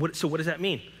 So what does that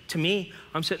mean? To me,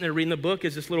 I'm sitting there reading the book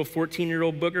as this little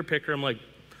 14-year-old booger picker. I'm like,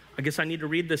 I guess I need to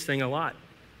read this thing a lot.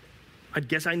 I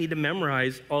guess I need to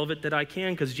memorize all of it that I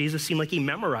can, because Jesus seemed like he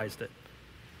memorized it.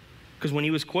 Because when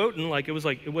he was quoting, it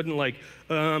wasn't like,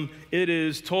 it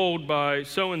is told by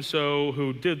so-and-so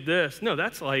who did this. No,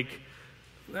 that's like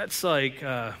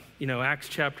Acts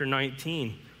chapter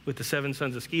 19 with the 7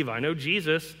 sons of Sceva. I know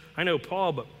Jesus, I know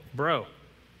Paul, but bro.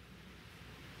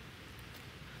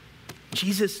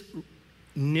 Jesus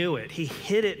knew it. He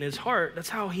hid it in his heart. That's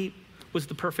how he was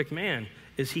the perfect man,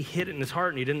 is he hid it in his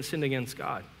heart and he didn't sin against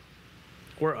God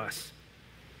or us.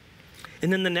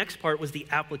 And then the next part was the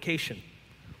application.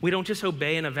 We don't just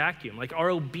obey in a vacuum. Like our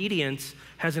obedience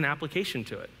has an application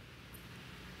to it.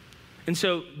 And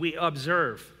so we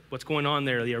observe what's going on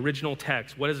there, the original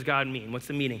text. What does God mean? What's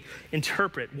the meaning?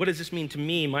 Interpret. What does this mean to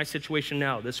me, my situation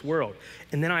now, this world?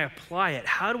 And then I apply it.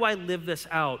 How do I live this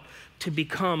out to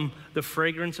become the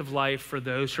fragrance of life for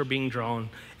those who are being drawn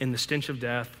and the stench of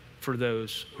death for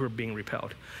those who are being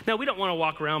repelled? Now, we don't want to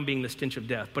walk around being the stench of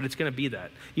death, but it's going to be that.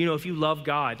 If you love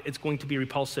God, it's going to be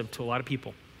repulsive to a lot of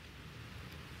people.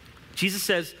 Jesus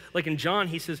says, like in John,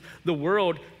 he says, the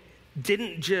world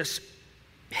didn't just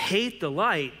hate the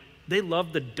light, they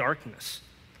love the darkness.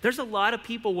 There's a lot of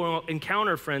people we'll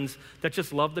encounter, friends, that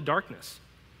just love the darkness.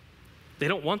 They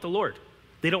don't want the Lord.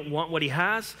 They don't want what he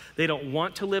has. They don't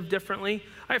want to live differently.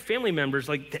 I have family members,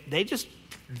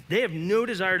 they have no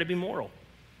desire to be moral.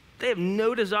 They have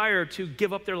no desire to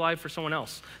give up their life for someone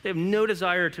else. They have no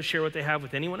desire to share what they have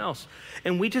with anyone else.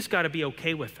 And we just got to be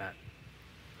okay with that.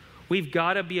 We've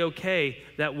got to be okay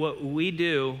that what we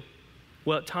do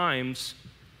will at times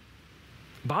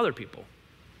bother people.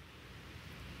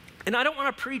 And I don't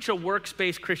want to preach a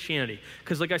works-based Christianity,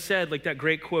 because like I said, like that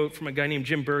great quote from a guy named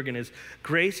Jim Bergen is,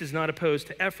 grace is not opposed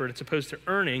to effort, it's opposed to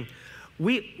earning.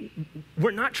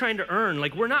 We're not trying to earn,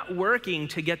 like we're not working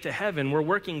to get to heaven, we're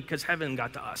working because heaven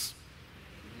got to us.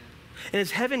 And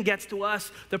as heaven gets to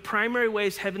us, the primary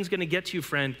ways heaven's gonna get to you,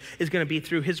 friend, is gonna be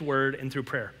through his word and through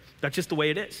prayer. That's just the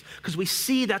way it is, because we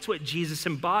see that's what Jesus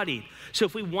embodied. So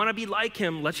if we wanna be like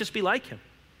him, let's just be like him.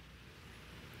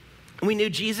 And we knew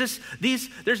Jesus,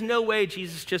 there's no way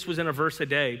Jesus just was in a verse a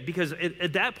day, because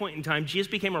at that point in time,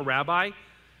 Jesus became a rabbi.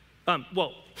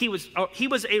 He was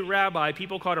a rabbi.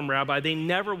 People called him rabbi. They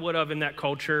never would have in that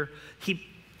culture.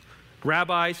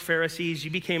 Rabbis, Pharisees,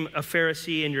 you became a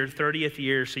Pharisee in your 30th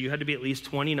year, so you had to be at least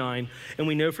 29. And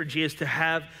we know for Jesus to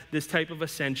have this type of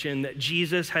ascension that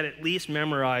Jesus had at least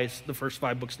memorized the first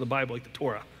 5 books of the Bible, like the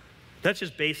Torah. That's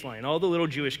just baseline. All the little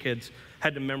Jewish kids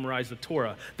had to memorize the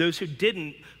Torah. Those who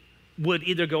didn't would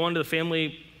either go on to the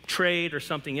family trade or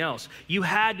something else. You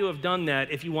had to have done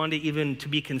that if you wanted even to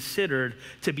be considered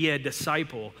to be a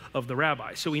disciple of the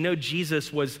rabbi. So we know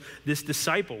Jesus was this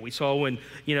disciple. We saw when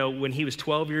he was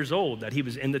 12 years old that he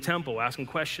was in the temple asking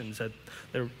questions that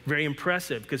they're very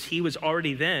impressive, because he was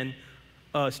already then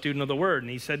a student of the word. And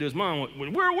he said to his mom,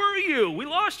 "Where were you? We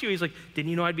lost you." He's like,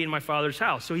 "Didn't you know I'd be in my Father's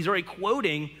house?" So he's already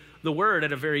quoting the word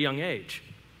at a very young age.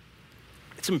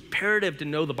 It's imperative to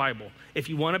know the Bible. If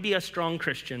you want to be a strong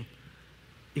Christian,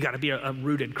 you got to be a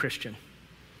rooted Christian.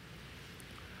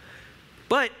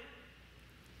 But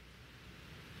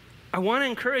I want to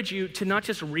encourage you to not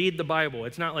just read the Bible.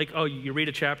 It's not like, oh, you read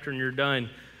a chapter and you're done.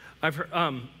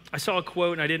 I saw a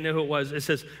quote and I didn't know who it was. It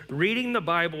says, reading the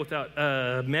Bible without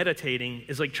meditating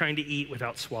is like trying to eat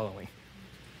without swallowing.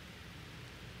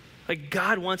 Like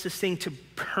God wants this thing to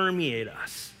permeate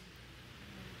us.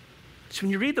 So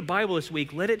when you read the Bible this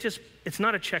week, it's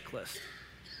not a checklist.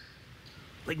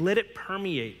 Like let it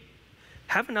permeate.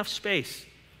 Have enough space.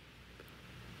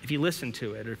 If you listen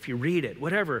to it or if you read it,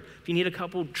 whatever. If you need a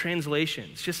couple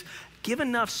translations, just give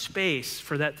enough space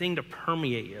for that thing to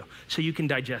permeate you so you can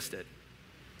digest it.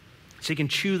 So you can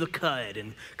chew the cud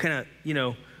and kind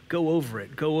of, go over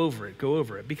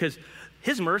it. Because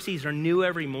his mercies are new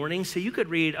every morning. So you could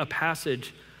read a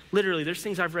passage. Literally, there's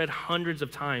things I've read hundreds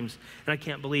of times, and I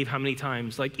can't believe how many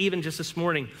times. Like even just this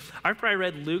morning, I've probably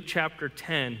read Luke chapter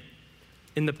 10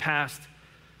 in the past,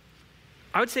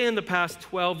 I would say in the past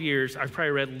 12 years, I've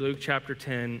probably read Luke chapter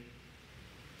 10.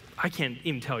 I can't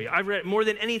even tell you. I've read more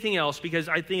than anything else because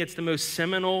I think it's the most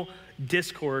seminal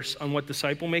discourse on what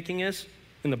disciple making is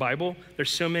in the Bible. There's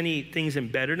so many things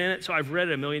embedded in it. So I've read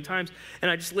it a million times. And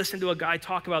I just listened to a guy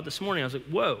talk about this morning. I was like,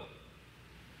 whoa,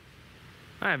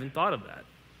 I haven't thought of that.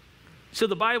 So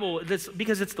the Bible,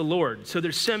 because it's the Lord, so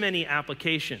there's so many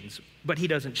applications, but he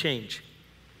doesn't change.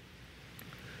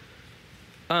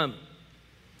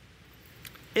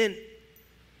 In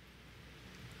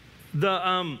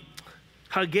the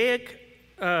Haggaic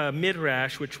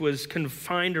Midrash, which was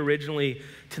confined originally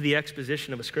to the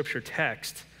exposition of a scripture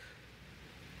text,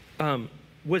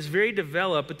 was very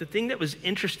developed. But the thing that was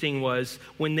interesting was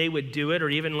when they would do it, or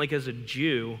even like as a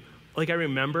Jew, like I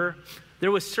remember,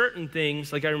 there was certain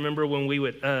things, like I remember when we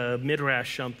would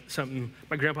Midrash something,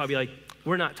 my grandpa would be like,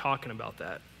 "We're not talking about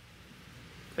that."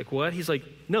 Like, what? He's like,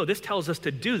 "No, this tells us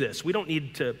to do this. We don't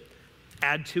need to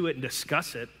add to it and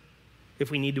discuss it if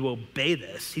we need to obey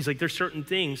this." He's like, there's certain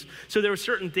things. So there were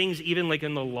certain things, even like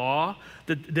in the law,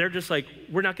 that they're just like,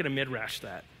 we're not going to midrash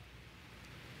that.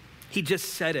 He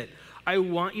just said it. I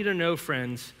want you to know,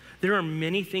 friends, there are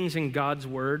many things in God's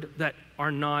word that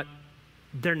are not,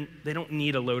 they don't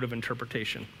need a load of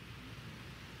interpretation.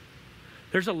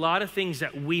 There's a lot of things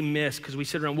that we miss because we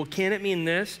sit around, well, can it mean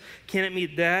this? Can it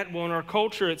mean that? Well, in our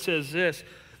culture, it says this.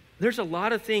 There's a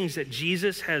lot of things that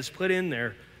Jesus has put in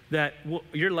there that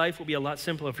your life will be a lot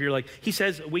simpler if you're like, he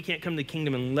says we can't come to the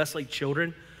kingdom unless we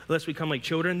come like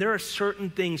children. There are certain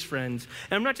things, friends,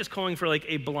 and I'm not just calling for like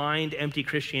a blind, empty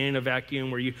Christianity in a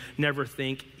vacuum where you never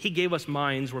think. He gave us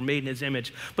minds, we're made in his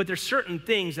image, but there's certain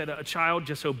things that a child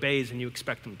just obeys and you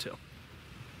expect them to.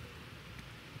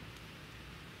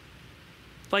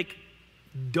 Like,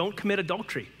 don't commit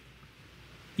adultery.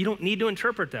 You don't need to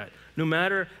interpret that. No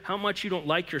matter how much you don't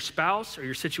like your spouse or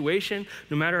your situation,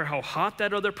 no matter how hot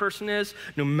that other person is,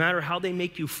 no matter how they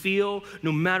make you feel,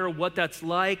 no matter what that's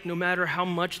like, no matter how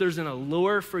much there's an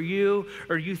allure for you,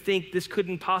 or you think this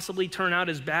couldn't possibly turn out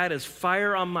as bad as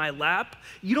fire on my lap,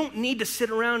 you don't need to sit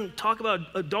around and talk about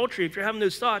adultery. If you're having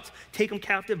those thoughts, take them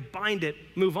captive, bind it,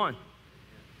 move on.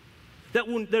 That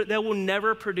will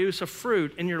never produce a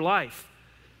fruit in your life.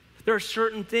 There are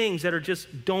certain things that are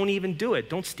just, don't even do it.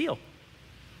 Don't steal.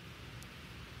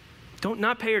 Don't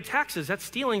not pay your taxes. That's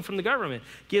stealing from the government.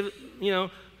 Give,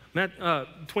 Matthew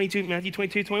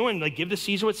 22, 21, like give to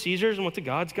Caesar what's Caesar's and what to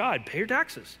God's God. Pay your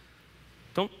taxes.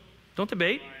 Don't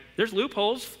debate. There's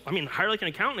loopholes. Hire like an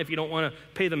accountant if you don't want to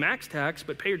pay the max tax,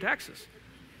 but pay your taxes.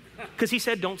 Because he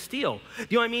said don't steal.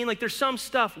 You know what I mean? Like there's some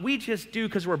stuff we just do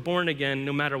because we're born again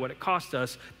no matter what it costs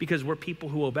us because we're people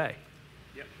who obey.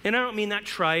 Yep. And I don't mean that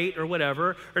trite or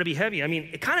whatever or to be heavy.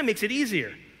 It kind of makes it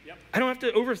easier. Yep. I don't have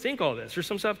to overthink all this. There's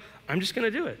some stuff, I'm just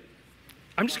going to do it.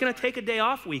 I'm just going to take a day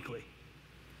off weekly.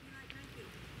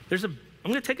 I'm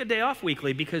going to take a day off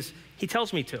weekly because he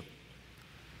tells me to.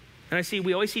 And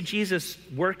we always see Jesus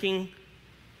working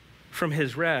from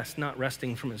his rest, not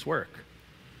resting from his work.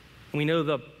 And we know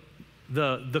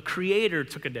the creator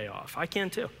took a day off. I can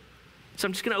too. So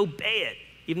I'm just going to obey it.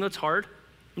 Even though it's hard,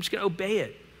 I'm just going to obey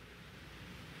it.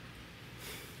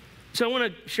 So I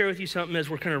want to share with you something as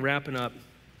we're kind of wrapping up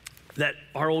that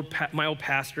my old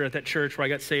pastor at that church where I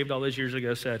got saved all those years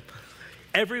ago said,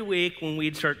 every week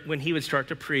when he would start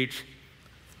to preach,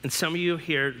 and some of you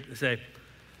here say,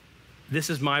 this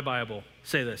is my Bible.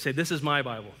 Say this. Say, this is my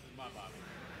Bible. My Bible.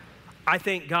 I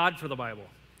thank God for the Bible.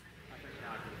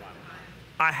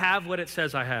 I have what it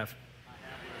says I have.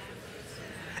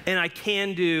 And I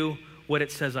can do what it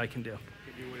says I can do.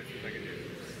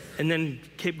 And then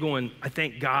keep going, I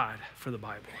thank God for the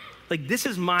Bible. Like, this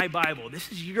is my Bible.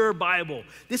 This is your Bible.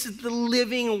 This is the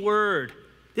living word.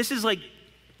 This is like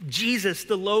Jesus,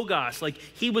 the Logos. Like,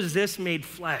 he was this made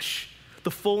flesh.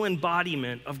 The full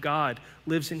embodiment of God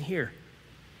lives in here.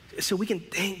 So we can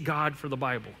thank God for the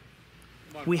Bible.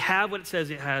 We have what it says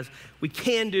it has. We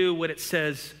can do what it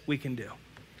says we can do.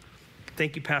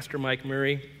 Thank you, Pastor Mike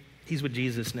Murray. He's with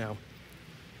Jesus now.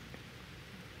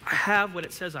 I have what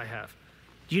it says I have.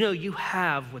 You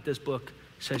have what this book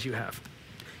says you have.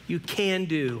 You can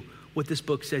do what this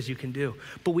book says you can do.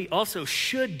 But we also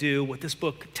should do what this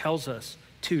book tells us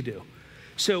to do.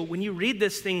 So when you read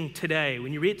this thing today,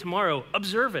 when you read it tomorrow,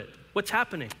 observe it. What's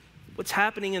happening? What's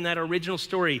happening in that original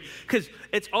story? Because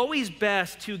it's always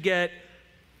best to get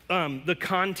the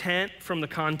content from the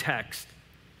context.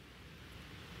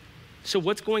 So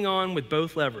what's going on with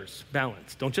both levers?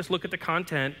 Balance. Don't just look at the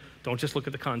content. Don't just look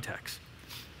at the context.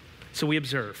 So we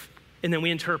observe, and then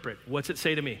we interpret. What's it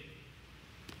say to me?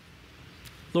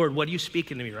 Lord, what are you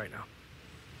speaking to me right now?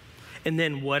 And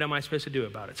then what am I supposed to do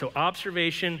about it? So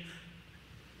observation,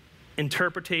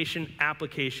 interpretation,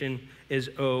 application is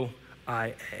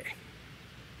OIA.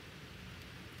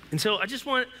 And so I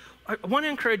want to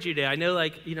encourage you today. I know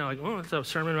it's a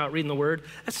sermon about reading the word.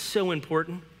 That's so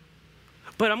important.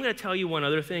 But I'm going to tell you one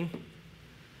other thing.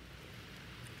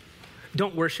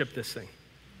 Don't worship this thing.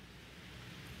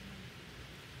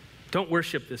 Don't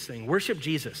worship this thing. Worship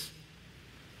Jesus.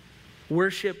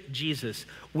 Worship Jesus.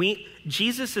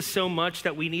 Jesus is so much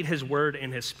that we need his word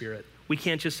and his spirit. We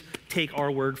can't just take our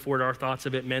word for it, our thoughts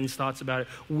of it, men's thoughts about it.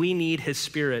 We need his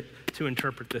spirit to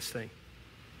interpret this thing.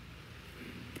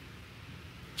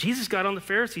 Jesus got on the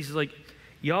Pharisees. He's like,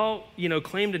 y'all,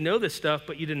 claim to know this stuff,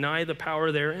 but you deny the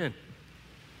power therein.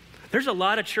 There's a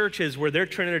lot of churches where their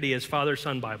Trinity is Father,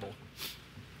 Son, Bible.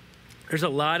 There's a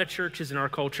lot of churches in our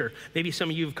culture. Maybe some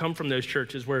of you have come from those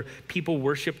churches where people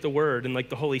worship the word and like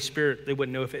the Holy Spirit, they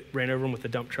wouldn't know if it ran over them with a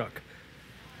dump truck.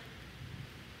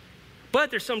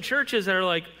 But there's some churches that are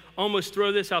like almost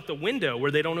throw this out the window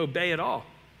where they don't obey at all.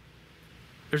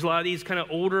 There's a lot of these kind of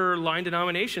older line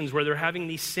denominations where they're having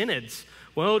these synods.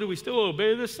 Well, do we still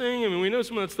obey this thing? We know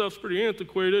some of that stuff's pretty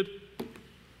antiquated.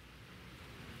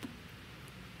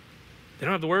 They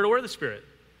don't have the word or the spirit.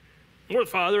 Or the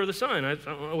Father or the Son. I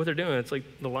don't know what they're doing. It's like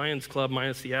the Lions Club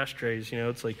minus the ashtrays.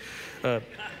 It's like,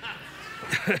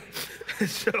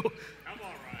 so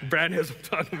Brad knows what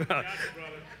I'm talking about.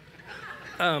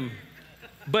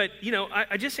 But,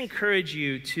 I just encourage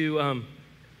you to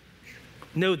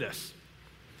know this.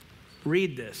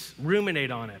 Read this.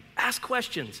 Ruminate on it. Ask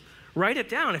questions. Write it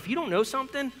down. If you don't know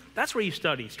something, that's where you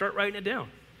study. Start writing it down.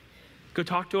 Go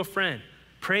talk to a friend.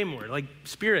 Pray more. Like,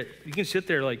 Spirit, you can sit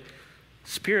there like,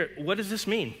 Spirit, what does this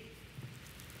mean?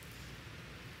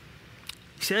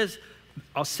 He says,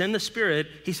 I'll send the Spirit.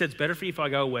 He said, it's better for you if I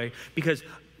go away because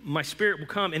my Spirit will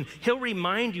come and he'll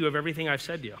remind you of everything I've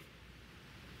said to you.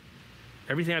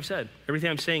 Everything I've said, everything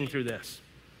I'm saying through this.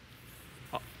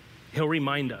 He'll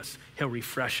remind us. He'll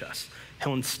refresh us.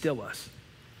 He'll instill us.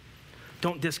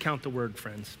 Don't discount the word,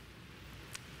 friends.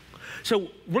 So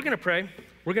we're going to pray.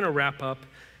 We're going to wrap up.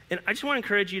 And I just want to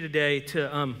encourage you today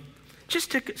to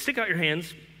just stick out your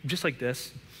hands just like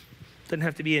this. Doesn't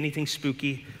have to be anything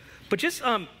spooky. But just,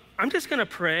 I'm just going to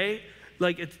pray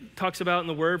like it talks about in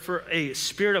the word for a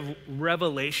spirit of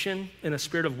revelation and a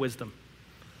spirit of wisdom.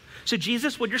 So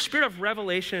Jesus, would your spirit of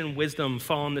revelation and wisdom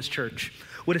fall on this church?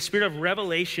 Would a spirit of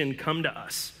revelation come to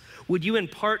us? Would you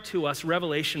impart to us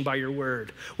revelation by your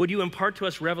word? Would you impart to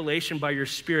us revelation by your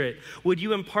spirit? Would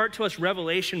you impart to us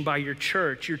revelation by your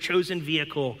church, your chosen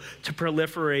vehicle to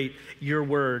proliferate your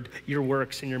word, your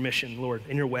works, and your mission, Lord,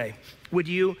 in your way? Would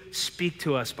you speak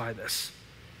to us by this?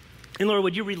 And Lord,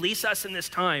 would you release us in this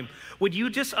time? Would you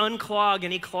just unclog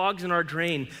any clogs in our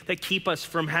drain that keep us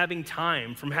from having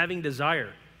time, from having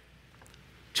desire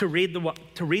to read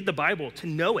the Bible, to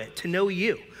know it, to know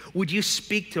you? Would you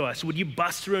speak to us? Would you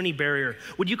bust through any barrier?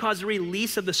 Would you cause the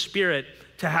release of the Spirit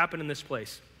to happen in this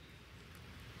place?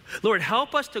 Lord,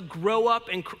 help us to grow up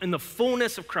in the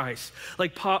fullness of Christ,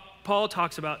 like Paul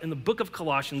talks about in the book of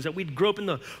Colossians, that we'd grow up in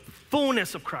the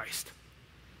fullness of Christ.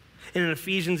 And in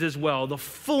Ephesians as well, the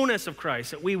fullness of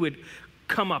Christ, that we would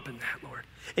come up in that, Lord.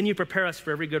 And you prepare us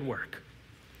for every good work.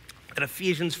 At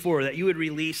Ephesians 4, that you would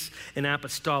release an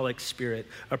apostolic spirit,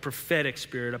 a prophetic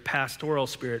spirit, a pastoral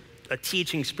spirit, a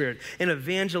teaching spirit, an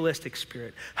evangelistic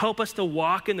spirit. Help us to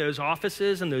walk in those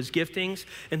offices and those giftings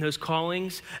and those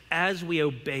callings as we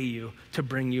obey you to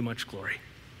bring you much glory.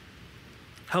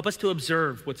 Help us to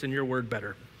observe what's in your word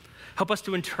better. Help us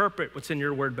to interpret what's in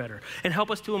your word better. And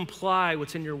help us to imply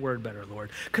what's in your word better,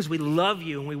 Lord, because we love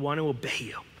you and we want to obey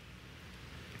you.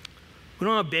 We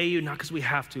don't obey you not because we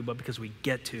have to, but because we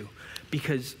get to,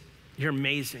 because you're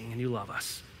amazing and you love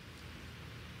us.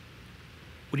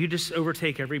 Would you just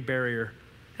overtake every barrier,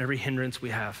 every hindrance we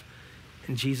have?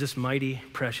 In Jesus' mighty,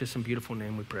 precious, and beautiful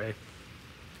name we pray.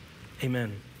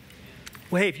 Amen.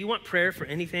 Well, hey, if you want prayer for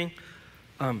anything,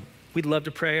 we'd love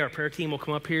to pray. Our prayer team will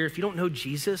come up here. If you don't know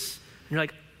Jesus, and you're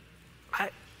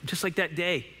like, just like that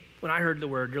day when I heard the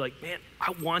word, you're like, man,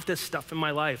 I want this stuff in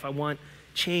my life. I want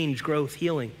change, growth,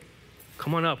 healing.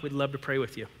 Come on up. We'd love to pray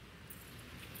with you.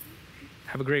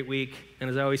 Have a great week. And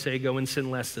as I always say, go and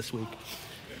sin less this week.